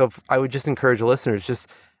things. So I would just encourage listeners, just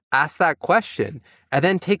ask that question and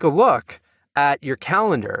then take a look at your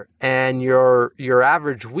calendar and your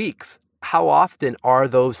average weeks. How often are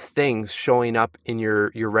those things showing up in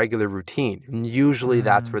your regular routine? And usually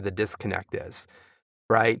that's where the disconnect is,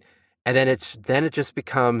 right? And then it just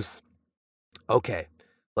becomes, okay,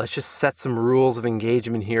 let's just set some rules of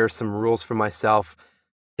engagement here, some rules for myself.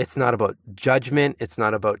 It's not about judgment. It's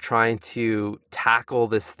not about trying to tackle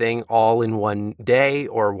this thing all in one day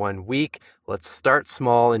or one week. Let's start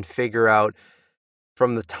small and figure out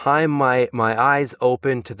from the time my eyes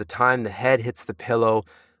open to the time the head hits the pillow,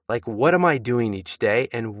 like what am I doing each day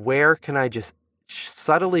and where can I just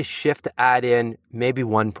subtly shift to add in maybe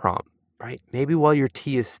one prompt, right? Maybe while your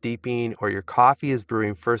tea is steeping or your coffee is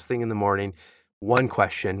brewing first thing in the morning, one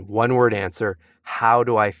question, one word answer, how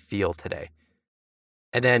do I feel today?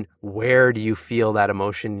 And then where do you feel that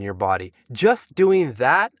emotion in your body? Just doing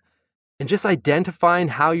that and just identifying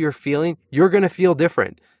how you're feeling, you're going to feel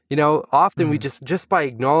different. Often we just by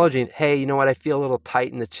acknowledging, hey, you know what, I feel a little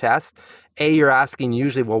tight in the chest. You're asking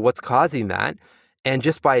usually, well, what's causing that? And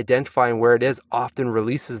just by identifying where it is often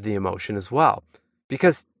releases the emotion as well.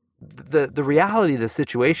 Because the reality of the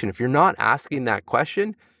situation, if you're not asking that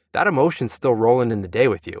question, that emotion's still rolling in the day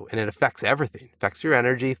with you and it affects everything. It affects your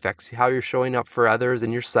energy, affects how you're showing up for others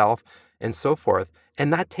and yourself and so forth.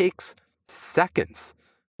 And that takes seconds,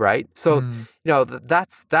 right? So,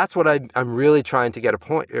 that's what I'm really trying to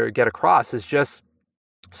get across is just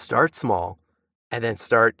start small and then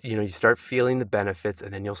you start feeling the benefits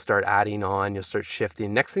and then you'll start adding on, you'll start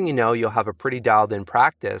shifting. Next thing you know, you'll have a pretty dialed in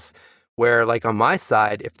practice where like on my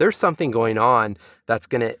side, if there's something going on that's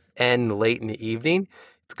going to end late in the evening,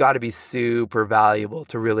 it's got to be super valuable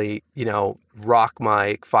to really, rock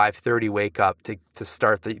my 5:30 wake up to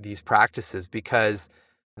start these practices because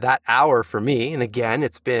that hour for me, and again,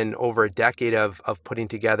 it's been over a decade of putting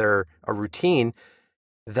together a routine,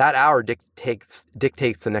 that hour dictates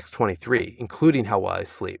the next 23, including how well I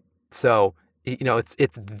sleep. So,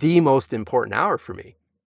 it's the most important hour for me.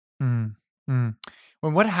 Mm, mm.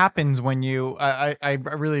 Well, what happens when I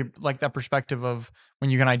really like that perspective of when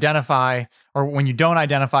you can identify or when you don't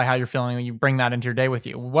identify how you're feeling and you bring that into your day with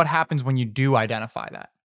you. What happens when you do identify that?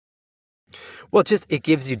 Well, it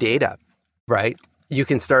gives you data, right? You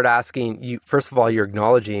can start asking, first of all, you're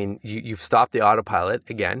acknowledging, you've stopped the autopilot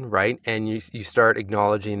again, right? And you start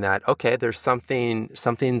acknowledging that, okay, there's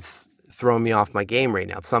something's throwing me off my game right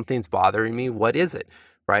now. Something's bothering me. What is it,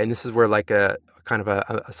 right? And this is where like a kind of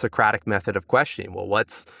a Socratic method of questioning. Well,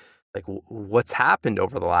 what's happened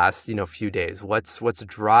over the last, few days? What's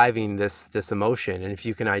driving this emotion? And if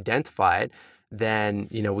you can identify it, then,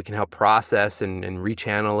 we can help process and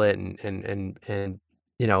rechannel it and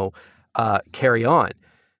carry on.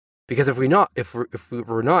 Because if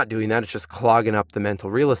we're not doing that, it's just clogging up the mental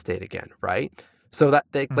real estate again, right? So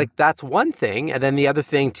that's one thing, and then the other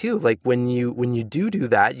thing too, like when you do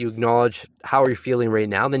that, you acknowledge how you're feeling right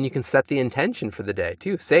now, then you can set the intention for the day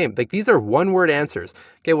too. Same, like these are one word answers.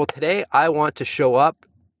 Okay, well today I want to show up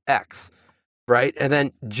X, right? And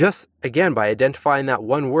then just again by identifying that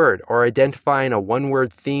one word or identifying a one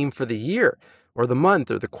word theme for the year or the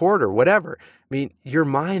month or the quarter, whatever. I mean, your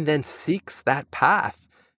mind then seeks that path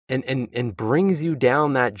and brings you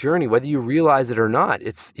down that journey, whether you realize it or not.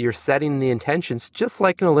 You're setting the intentions just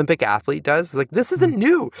like an Olympic athlete does. Like this isn't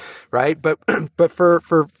new, right? But for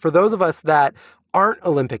those of us that aren't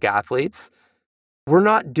Olympic athletes, we're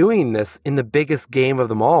not doing this in the biggest game of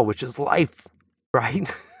them all, which is life,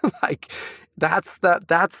 right? Like that's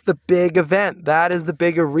the big event. That is the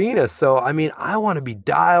big arena. So I mean, I want to be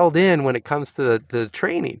dialed in when it comes to the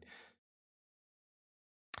training.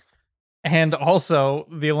 And also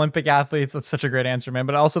the Olympic athletes, that's such a great answer, man.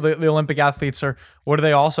 But also the Olympic athletes what are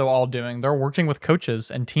they also all doing? They're working with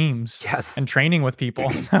coaches and teams and training with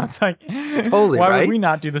people. It's like, totally, why right? would we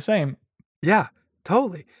not do the same? Yeah,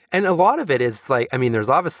 totally. And a lot of it is like, I mean, there's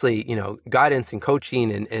obviously, guidance and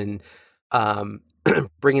coaching and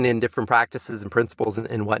bringing in different practices and principles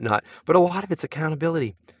and whatnot. But a lot of it's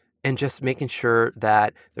accountability and just making sure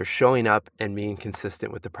that they're showing up and being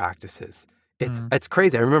consistent with the practices. It's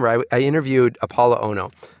crazy. I remember I interviewed Apollo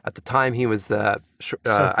Ono. At the time, he was So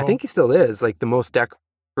cool. I think he still is, like the most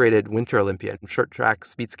decorated Winter Olympian, short track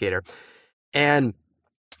speed skater. And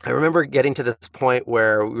I remember getting to this point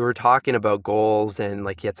where we were talking about goals and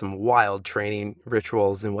like he had some wild training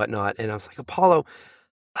rituals and whatnot. And I was like, Apollo,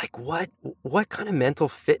 like what kind of mental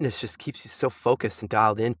fitness just keeps you so focused and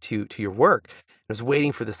dialed into your work? I was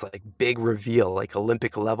waiting for this like big reveal, like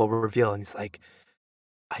Olympic level reveal. And he's like,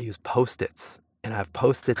 I use Post-its, and I have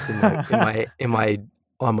Post-its on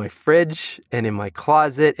my fridge and in my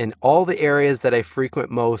closet and all the areas that I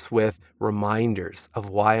frequent most with reminders of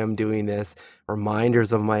why I'm doing this,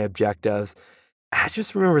 reminders of my objectives. I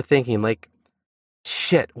just remember thinking like,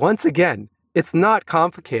 shit, once again, it's not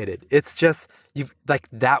complicated. It's just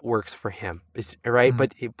that works for him. Right?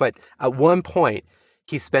 But at one point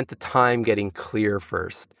he spent the time getting clear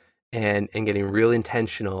first. And getting real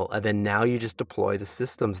intentional, and then now you just deploy the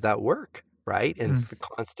systems that work. right? And Mm. it's the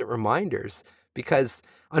constant reminders because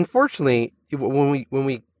unfortunately, when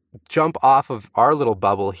we jump off of our little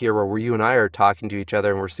bubble here where you and I are talking to each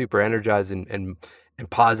other and we're super energized and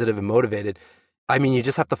positive and motivated. I mean, you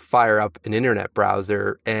just have to fire up an internet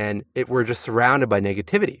browser and we're just surrounded by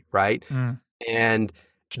negativity, right? Mm. And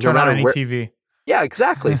Just no turn on matter any where, TV. yeah,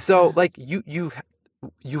 exactly. So like you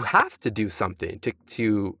have to do something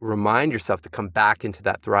to remind yourself to come back into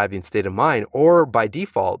that thriving state of mind, or by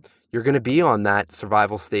default, you're going to be on that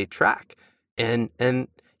survival state track. And you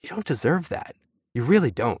don't deserve that. You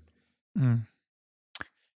really don't. Mm.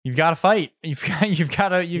 You've got to fight. You've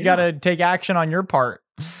got Yeah. to take action on your part.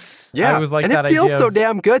 I Yeah. always like And it that feels idea so of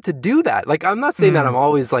damn good to do that. Like, I'm not saying that I'm mm,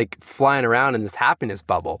 always like flying around in this happiness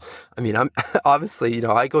bubble. I mean, I'm obviously,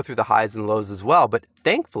 I go through the highs and lows as well. But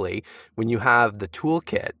thankfully, when you have the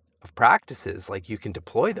toolkit of practices, like you can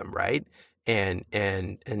deploy them, right? And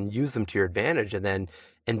use them to your advantage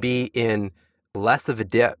and be in less of a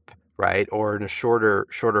dip, right? Or in a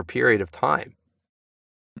shorter period of time.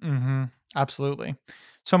 hmm absolutely.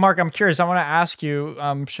 So, Mark, I'm curious. I want to ask you,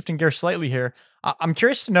 shifting gears slightly here. I'm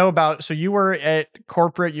curious to know about. So, you were at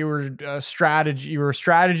corporate. You were strategy. You were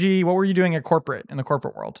strategy. What were you doing at corporate in the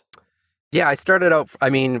corporate world? Yeah, I started out, I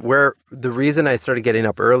mean, where the reason I started getting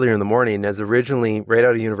up earlier in the morning is originally right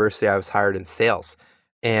out of university, I was hired in sales.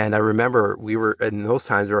 And I remember we were, in those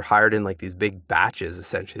times, we were hired in like these big batches,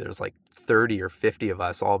 essentially. There's like 30 or 50 of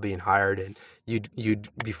us all being hired. And you'd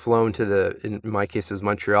be flown to in my case, it was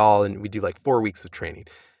Montreal, and we do like 4 weeks of training.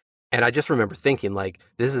 And I just remember thinking, like,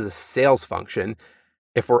 this is a sales function.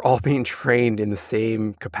 If we're all being trained in the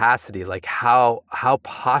same capacity, like how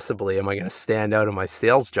possibly am I going to stand out in my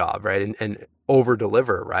sales job, right? And over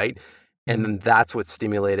deliver, right? And Mm. then that's what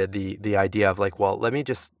stimulated the idea of like, well, let me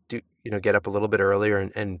just get up a little bit earlier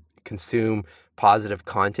and consume positive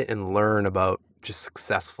content and learn about just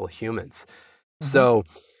successful humans. Mhm.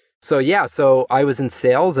 So yeah, so I was in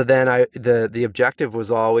sales, and then the objective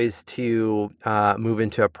was always to move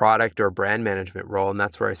into a product or brand management role, and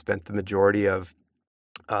that's where I spent the majority of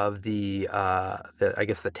the I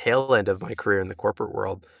guess the tail end of my career in the corporate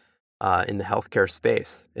world, in the healthcare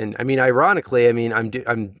space. And I mean, ironically, I mean,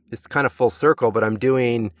 I'm it's kind of full circle, but I'm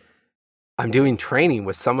doing training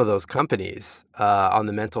with some of those companies on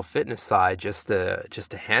the mental fitness side, just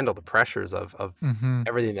to handle the pressures of Mhm.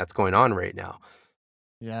 everything that's going on right now.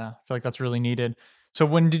 Yeah, I feel like that's really needed. So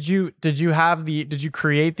when did you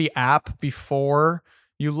create the app before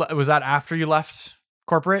was that after you left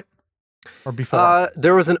corporate or before?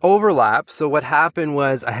 There was an overlap. So what happened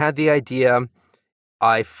was I had the idea.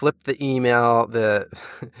 I flipped the email, the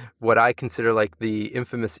what I consider like the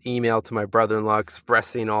infamous email to my brother-in-law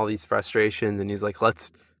expressing all these frustrations, and he's like,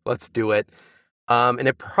 "Let's do it." And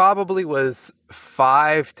it probably was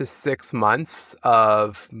 5 to 6 months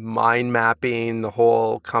of mind mapping the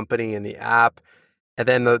whole company and the app. And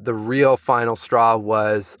then the real final straw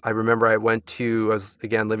was I remember I was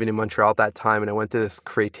again living in Montreal at that time, and I went to this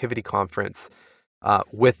creativity conference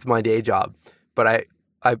with my day job. But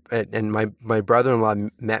and my brother-in-law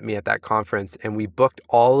met me at that conference, and we booked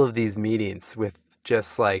all of these meetings with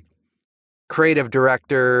just like creative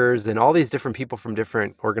directors and all these different people from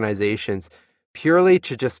different organizations, purely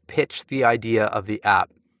to just pitch the idea of the app.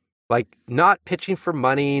 Like, not pitching for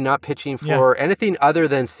money, not pitching Yeah. for anything other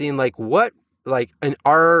than seeing like what, like in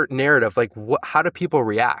our narrative, like how do people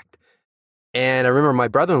react? And I remember my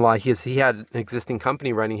brother-in-law, he had an existing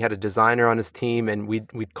company running. He had a designer on his team, and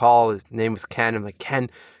we'd call. His name was Ken. I'm like, Ken,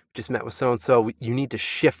 just met with so and so. You need to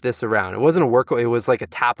shift this around. It wasn't a work. It was like a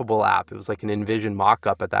tappable app. It was like an Envision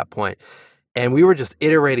mock-up at that point, and we were just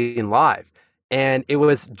iterating live. And it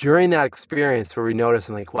was during that experience where we noticed,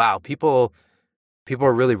 and like, wow, people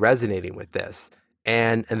are really resonating with this.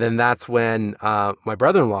 And then that's when my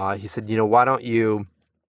brother-in-law, he said, why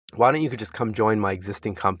don't you could just come join my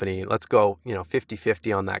existing company? Let's go,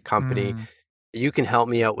 50-50 on that company. Mm, You can help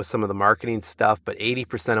me out with some of the marketing stuff, but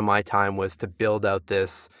 80% of my time was to build out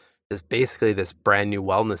this basically this brand new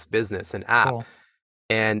wellness business and app. cool.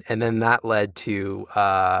 And then that led to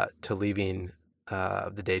leaving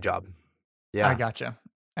the day job. I Yeah. gotcha.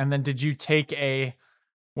 And then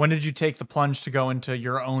when did you take the plunge to go into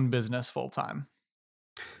your own business full time?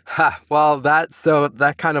 Ha, well,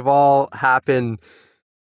 that kind of all happened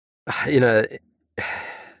in a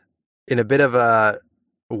in a bit of a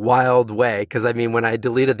wild way, because I mean, when I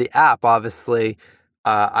deleted the app, obviously,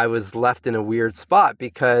 I was left in a weird spot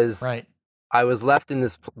because Right. I was left in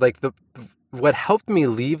this like the what helped me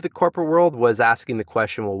leave the corporate world was asking the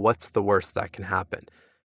question, well, what's the worst that can happen?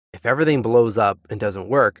 If everything blows up and doesn't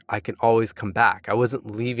work, I can always come back. I wasn't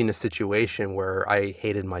leaving a situation where I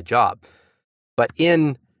hated my job. But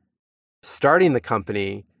in starting the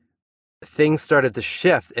company, things started to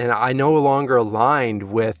shift and I no longer aligned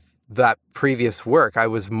with that previous work. I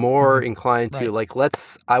was more inclined to Right.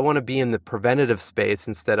 I want to be in the preventative space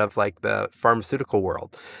instead of like the pharmaceutical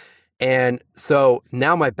world. And so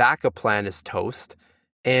now my backup plan is toast.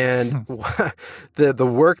 And the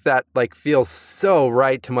work that like feels so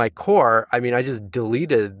right to my core, I mean, I just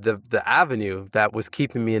deleted the avenue that was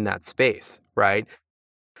keeping me in that space, right?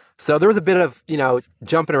 So there was a bit of,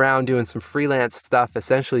 jumping around doing some freelance stuff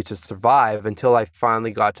essentially to survive until I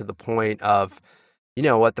finally got to the point of,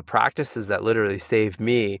 the practices that literally saved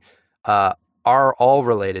me uh, are all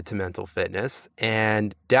related to mental fitness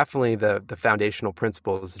and definitely the foundational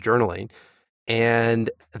principles journaling.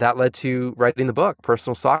 And that led to writing the book,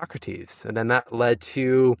 Personal Socrates. And then that led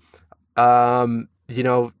to, um, you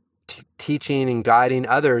know, teaching and guiding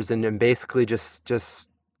others and basically just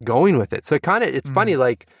going with it. So it's funny,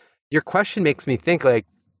 like your question makes me think like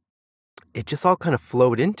it just all kind of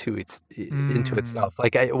flowed into itself.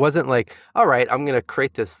 Like it wasn't like, all right, I'm going to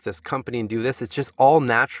create this company and do this. It's just all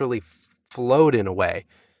naturally flowed in a way.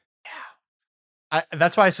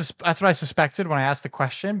 That's why that's what I suspected when I asked the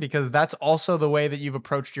question, because that's also the way that you've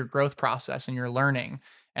approached your growth process and your learning.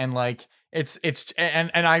 And like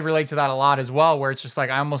and I relate to that a lot as well, where it's just like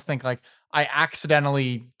I almost think like I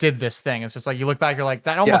accidentally did this thing. It's just like you look back, you're like,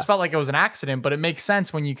 that Yeah. almost felt like it was an accident, but it makes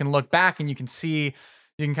sense when you can look back and you can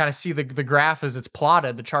kind of see the graph as it's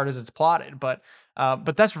plotted, the chart as it's plotted. But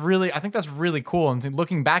that's really, I think that's really cool. And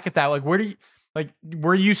looking back at that, like like,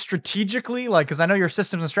 were you strategically like, because I know you're a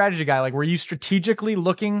systems and strategy guy, like, were you strategically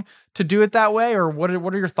looking to do it that way, or what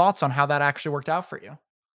are your thoughts on how that actually worked out for you?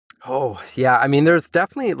 Oh, yeah. I mean, there's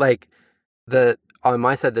definitely like on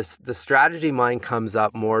my side, the strategy mind comes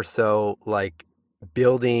up more so like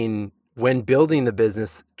building the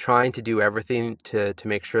business, trying to do everything to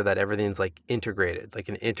make sure that everything's like integrated, like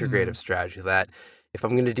an integrative Mm, strategy that if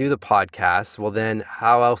I'm going to do the podcast, well, then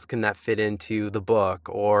how else can that fit into the book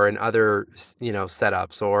or in other,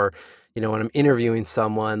 setups or, when I'm interviewing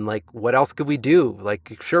someone, like what else could we do?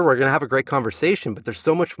 Like, sure, we're going to have a great conversation, but there's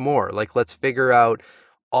so much more. Like, let's figure out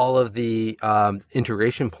all of the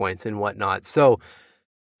integration points and whatnot. So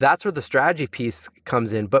that's where the strategy piece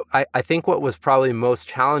comes in. But I think what was probably most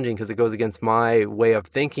challenging, because it goes against my way of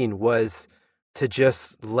thinking, was to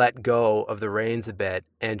just let go of the reins a bit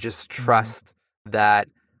and just mm, trust that,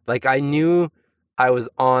 like, I knew I was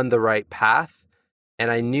on the right path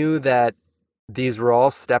and I knew that these were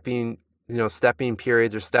all stepping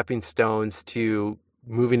periods or stepping stones to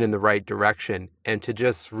moving in the right direction and to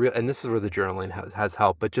just and this is where the journaling has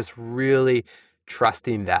helped, but just really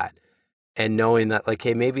trusting that and knowing that like,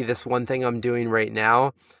 hey, maybe this one thing I'm doing right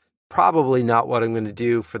now, probably not what I'm going to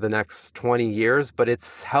do for the next 20 years, but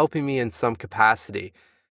it's helping me in some capacity.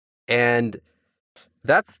 And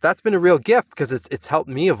that's been a real gift because it's helped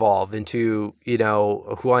me evolve into,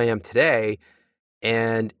 who I am today.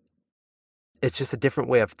 And it's just a different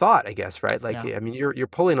way of thought, I guess, right? Like, yeah. I mean, you're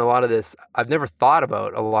pulling a lot of this. I've never thought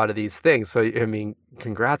about a lot of these things. So, I mean,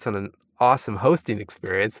 congrats on an awesome hosting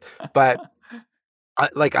experience. But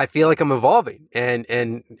I feel like I'm evolving and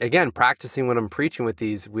again, practicing what I'm preaching with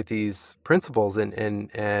these principles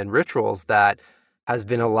and rituals that has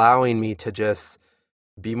been allowing me to just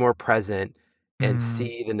be more present and Mm,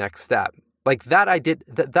 see the next step. Like that I did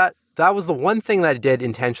that was the one thing that I did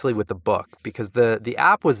intentionally with the book because the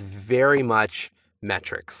app was very much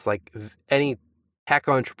metrics. Like any tech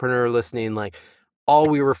entrepreneur listening, like all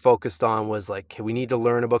we were focused on was like, okay, we need to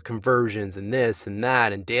learn about conversions and this and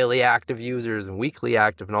that and daily active users and weekly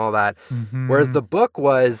active and all that. Whereas hmm the book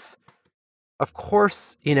was, of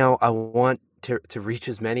course, I want to reach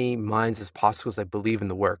as many minds as possible as I believe in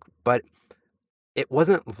the work, but it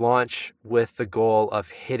wasn't launched with the goal of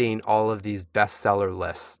hitting all of these bestseller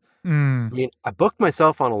lists. mm, I mean, I booked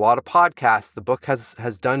myself on a lot of podcasts. The book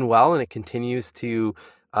has done well and it continues to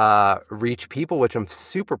reach people, which I'm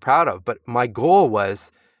super proud of. But my goal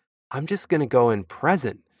was I'm just going to go in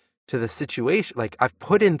present to the situation. Like I've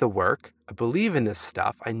put in the work. I believe in this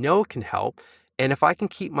stuff. I know it can help. And if I can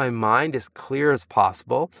keep my mind as clear as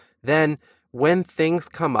possible, then when things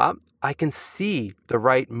come up, I can see the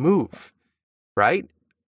right move, right?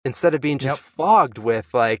 Instead of being just yep. fogged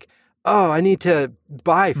with like, oh, I need to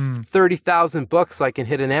buy Mm, 30,000 books so I can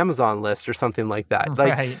hit an Amazon list or something like that.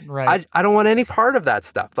 Like, right, right. I don't want any part of that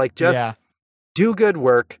stuff. Like, Yeah. just do good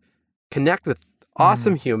work, connect with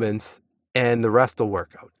Mm, awesome humans, and the rest will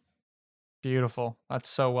work out. beautiful. That's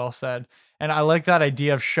so well said. And I like that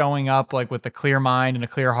idea of showing up like with a clear mind and a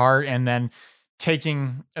clear heart, and then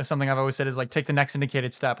taking something I've always said is like take the next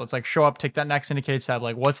indicated step. Let's like show up, take that next indicated step.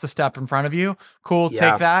 Like, what's the step in front of you? Cool,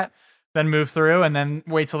 take Yeah. that. then move through, and then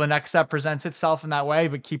wait till the next step presents itself in that way,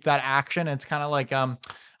 but keep that action. It's kind of like I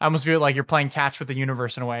almost feel like you're playing catch with the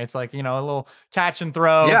universe in a way. It's like, you know, a little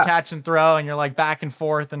Yeah. catch and throw, and you're like back and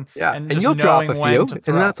forth Yeah. and And just you'll drop a knowing when few, to and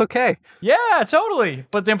throw. that's okay. Yeah, totally.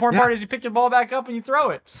 But the important Yeah. part is you pick your ball back up and you throw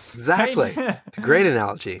it. Exactly. Right? It's a great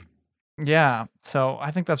analogy. Yeah. So I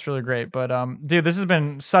think that's really great. But dude, this has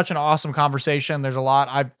been such an awesome conversation. There's a lot.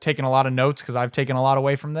 I've taken a lot of notes because I've taken a lot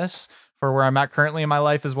away from this for where I'm at currently in my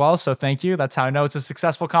life as well. So thank you. That's how I know it's a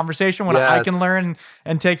successful conversation. When I can Yes. learn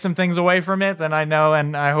and take some things away from it, then I know,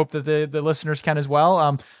 and I hope that the listeners can as well.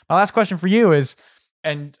 My last question for you is,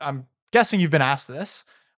 and I'm guessing you've been asked this,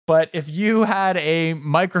 but if you had a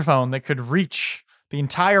microphone that could reach the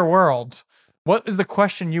entire world, what is the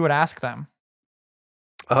question you would ask them?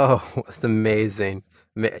 Oh, it's amazing.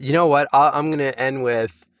 You know what? I'm going to end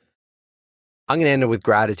with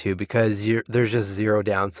gratitude, because there's just zero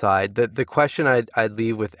downside. The question I'd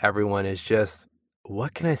leave with everyone is just,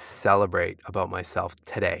 what can I celebrate about myself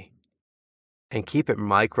today? And keep it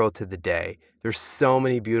micro to the day. There's so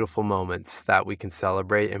many beautiful moments that we can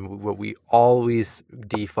celebrate, and what we always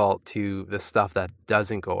default to the stuff that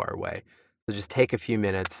doesn't go our way. So just take a few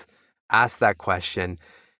minutes, ask that question,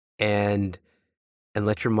 and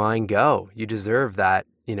let your mind go. You deserve that,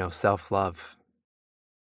 self-love.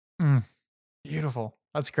 Beautiful.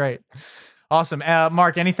 That's great. Awesome.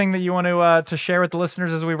 Mark, anything that you want to share with the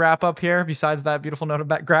listeners as we wrap up here, besides that beautiful note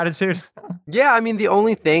about gratitude? Yeah, I mean, the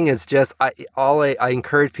only thing is just I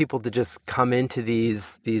encourage people to just come into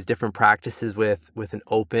these different practices with an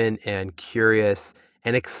open and curious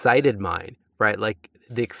and excited mind, right? Like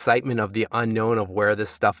the excitement of the unknown of where this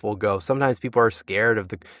stuff will go. Sometimes people are scared of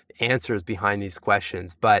the answers behind these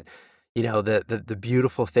questions, but the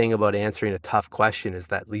beautiful thing about answering a tough question is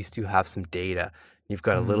that at least you have some data. You've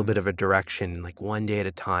got a little bit of a direction, like one day at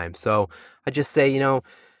a time. So I just say,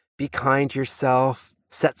 be kind to yourself,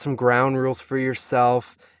 set some ground rules for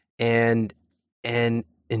yourself, and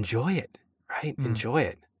enjoy it, right? Enjoy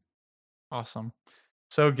it. Awesome.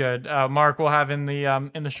 So good. Mark, we'll have in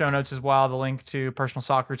the show notes as well the link to Personal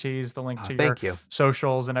Socrates, the link to your Thank you.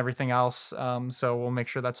 socials and everything else. So we'll make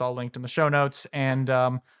sure that's all linked in the show notes. And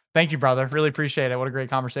thank you, brother. Really appreciate it. What a great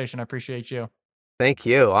conversation. I appreciate you. Thank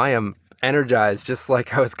you. I am energized just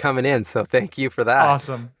like I was coming in. So thank you for that.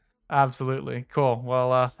 Awesome. Absolutely. Cool.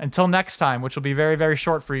 Well, until next time, which will be very, very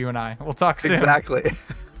short for you and I. We'll talk soon. Exactly.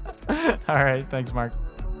 All right. Thanks, Mark.